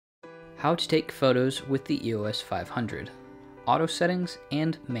How to take photos with the EOS 500, auto settings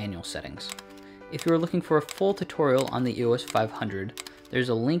and manual settings. If you are looking for a full tutorial on the EOS 500, there's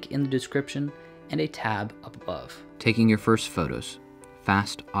a link in the description and a tab up above. Taking your first photos,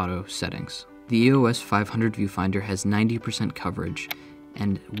 fast auto settings. The EOS 500 viewfinder has 90% coverage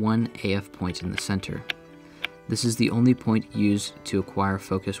and one AF point in the center. This is the only point used to acquire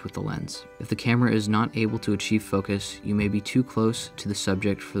focus with the lens. If the camera is not able to achieve focus, you may be too close to the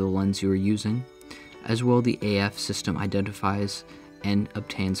subject for the lens you are using. As well, the AF system identifies and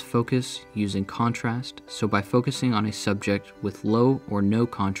obtains focus using contrast, so by focusing on a subject with low or no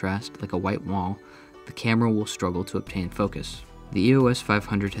contrast, like a white wall, the camera will struggle to obtain focus. The EOS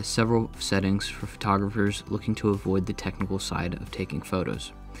 500 has several settings for photographers looking to avoid the technical side of taking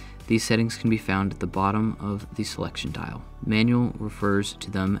photos. These settings can be found at the bottom of the selection dial. Manual refers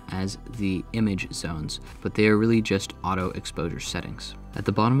to them as the image zones, but they are really just auto exposure settings. At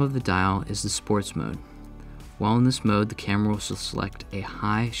the bottom of the dial is the sports mode. While in this mode, the camera will select a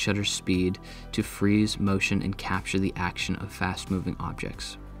high shutter speed to freeze motion and capture the action of fast-moving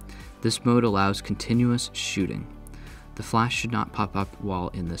objects. This mode allows continuous shooting. The flash should not pop up while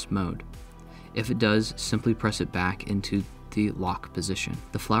in this mode. If it does, simply press it back into the lock position.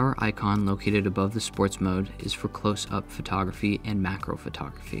 The flower icon located above the sports mode is for close-up photography and macro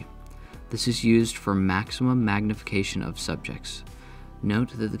photography. This is used for maximum magnification of subjects. Note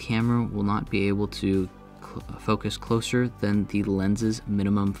that the camera will not be able to focus closer than the lens's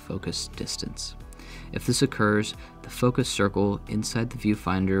minimum focus distance. If this occurs, the focus circle inside the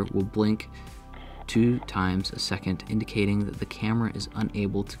viewfinder will blink 2 times a second, indicating that the camera is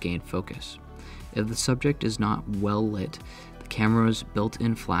unable to gain focus. If the subject is not well lit, the camera's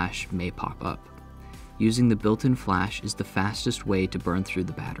built-in flash may pop up. Using the built-in flash is the fastest way to burn through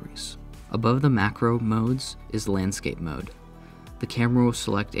the batteries. Above the macro modes is landscape mode. The camera will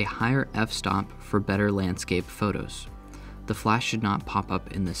select a higher f-stop for better landscape photos. The flash should not pop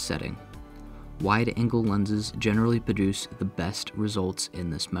up in this setting. Wide-angle lenses generally produce the best results in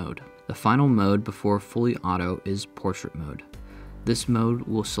this mode. The final mode before fully auto is portrait mode. This mode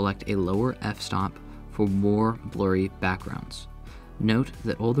will select a lower f-stop for more blurry backgrounds. Note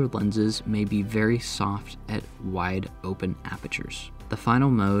that older lenses may be very soft at wide open apertures. The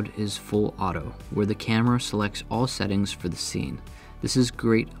final mode is full auto, where the camera selects all settings for the scene. This is a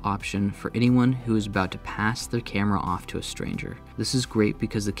great option for anyone who is about to pass their camera off to a stranger. This is great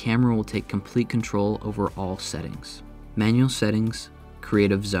because the camera will take complete control over all settings. Manual settings,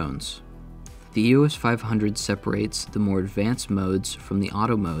 creative zones. The EOS 500 separates the more advanced modes from the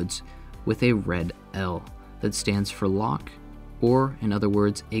auto modes with a red L that stands for lock, or in other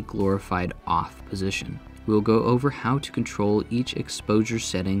words, a glorified off position. We will go over how to control each exposure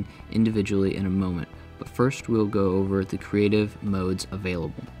setting individually in a moment, but first we'll go over the creative modes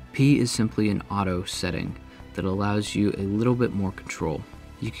available. P is simply an auto setting that allows you a little bit more control.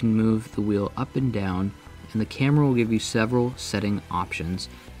 You can move the wheel up and down, and the camera will give you several setting options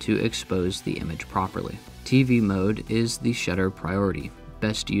to expose the image properly. TV mode is the shutter priority,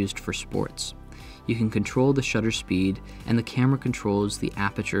 best used for sports. You can control the shutter speed, and the camera controls the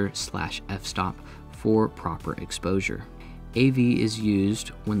aperture/f-stop for proper exposure. AV is used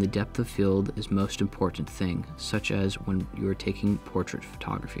when the depth of field is most important thing, such as when you are taking portrait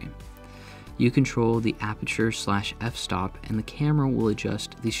photography. You control the aperture/f-stop, and the camera will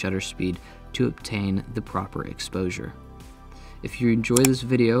adjust the shutter speed to obtain the proper exposure. If you enjoy this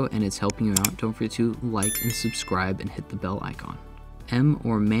video and it's helping you out, don't forget to like and subscribe and hit the bell icon. M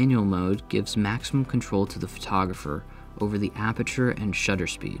or manual mode gives maximum control to the photographer over the aperture and shutter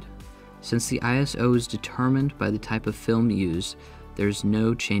speed. Since the ISO is determined by the type of film used, there's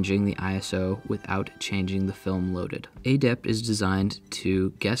no changing the ISO without changing the film loaded. Adept is designed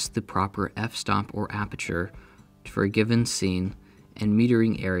to guess the proper f-stop or aperture for a given scene and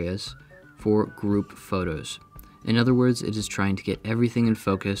metering areas for group photos. In other words, it is trying to get everything in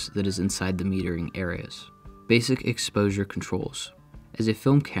focus that is inside the metering areas. Basic exposure controls. As a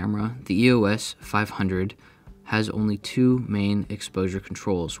film camera, the EOS 500 has only 2 main exposure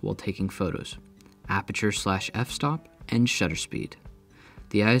controls while taking photos: aperture/f-stop and shutter speed.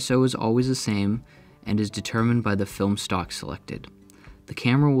 The ISO is always the same and is determined by the film stock selected. The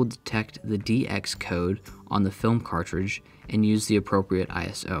camera will detect the DX code on the film cartridge and use the appropriate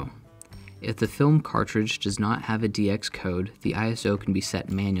ISO. If the film cartridge does not have a DX code, the ISO can be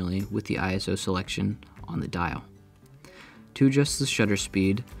set manually with the ISO selection on the dial. To adjust the shutter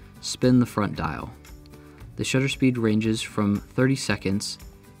speed, spin the front dial. The shutter speed ranges from 30 seconds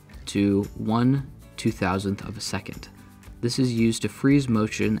to 1/2000th of a second. This is used to freeze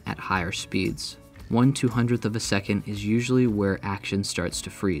motion at higher speeds. 1/200th of a second is usually where action starts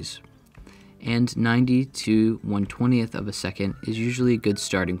to freeze. and 90 to 1/20th of a second is usually a good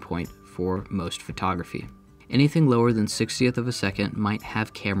starting point for most photography. Anything lower than 60th of a second might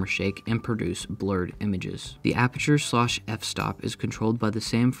have camera shake and produce blurred images. The aperture/f-stop is controlled by the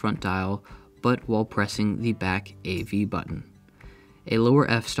same front dial, but while pressing the back AV button. A lower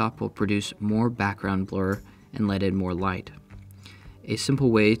f-stop will produce more background blur and let in more light. A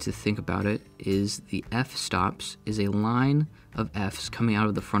simple way to think about it is the f-stops is a line of f's coming out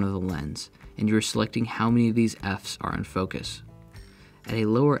of the front of the lens, and you're selecting how many of these f's are in focus. At a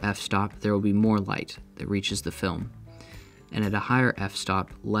lower f-stop, there will be more light that reaches the film, and at a higher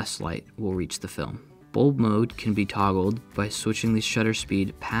f-stop, less light will reach the film. Bulb mode can be toggled by switching the shutter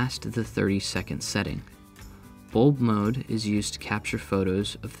speed past the 30-second setting. Bulb mode is used to capture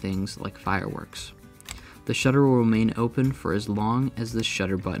photos of things like fireworks. The shutter will remain open for as long as the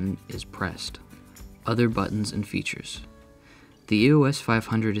shutter button is pressed. Other buttons and features. The EOS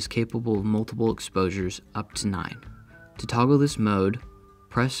 500 is capable of multiple exposures up to 9. To toggle this mode,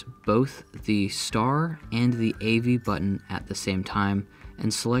 press both the star and the AV button at the same time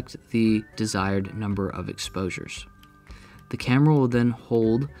and select the desired number of exposures. The camera will then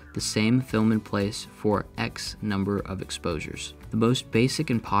hold the same film in place for X number of exposures. The most basic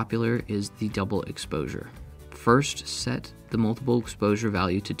and popular is the double exposure. First, set the multiple exposure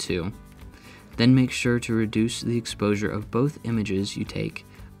value to 2. Then make sure to reduce the exposure of both images you take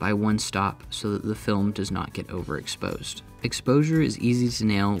by 1 stop so that the film does not get overexposed. Exposure is easy to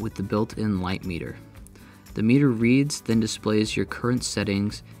nail with the built-in light meter. The meter reads, then displays your current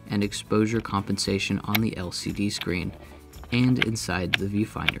settings and exposure compensation on the LCD screen and inside the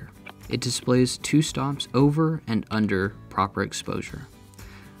viewfinder. It displays 2 stops over and under proper exposure.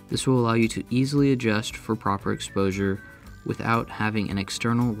 This will allow you to easily adjust for proper exposure without having an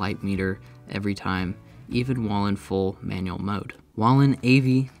external light meter every time, even while in full manual mode. While in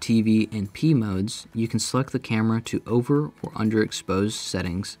AV, TV, and P modes, you can select the camera to over or underexpose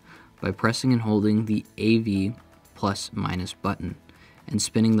settings by pressing and holding the AV +- button and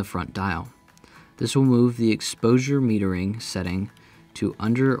spinning the front dial. This will move the exposure metering setting to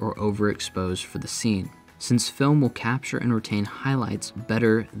under or overexpose for the scene. Since film will capture and retain highlights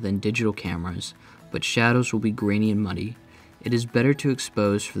better than digital cameras, but shadows will be grainy and muddy, it is better to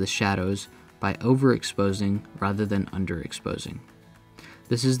expose for the shadows by overexposing rather than underexposing.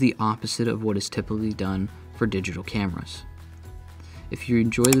 This is the opposite of what is typically done for digital cameras. If you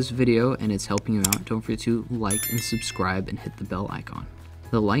enjoy this video and it's helping you out, don't forget to like and subscribe and hit the bell icon.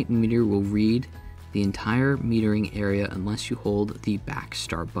 The light meter will read the entire metering area unless you hold the back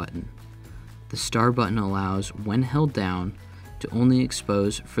star button. The star button allows, when held down, to only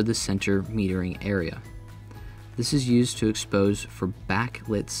expose for the center metering area. This is used to expose for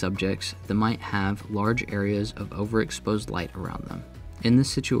backlit subjects that might have large areas of overexposed light around them. In this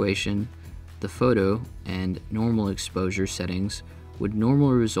situation, the photo and normal exposure settings would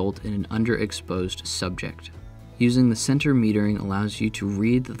normally result in an underexposed subject. Using the center metering allows you to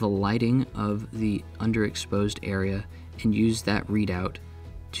read the lighting of the underexposed area and use that readout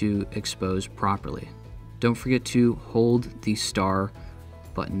to expose properly. Don't forget to hold the star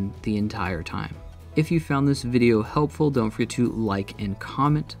button the entire time. If you found this video helpful, don't forget to like and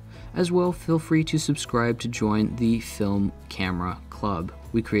comment. As well, feel free to subscribe to join the Film Camera Club.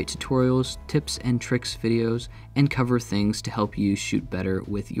 We create tutorials, tips and tricks videos, and cover things to help you shoot better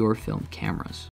with your film cameras.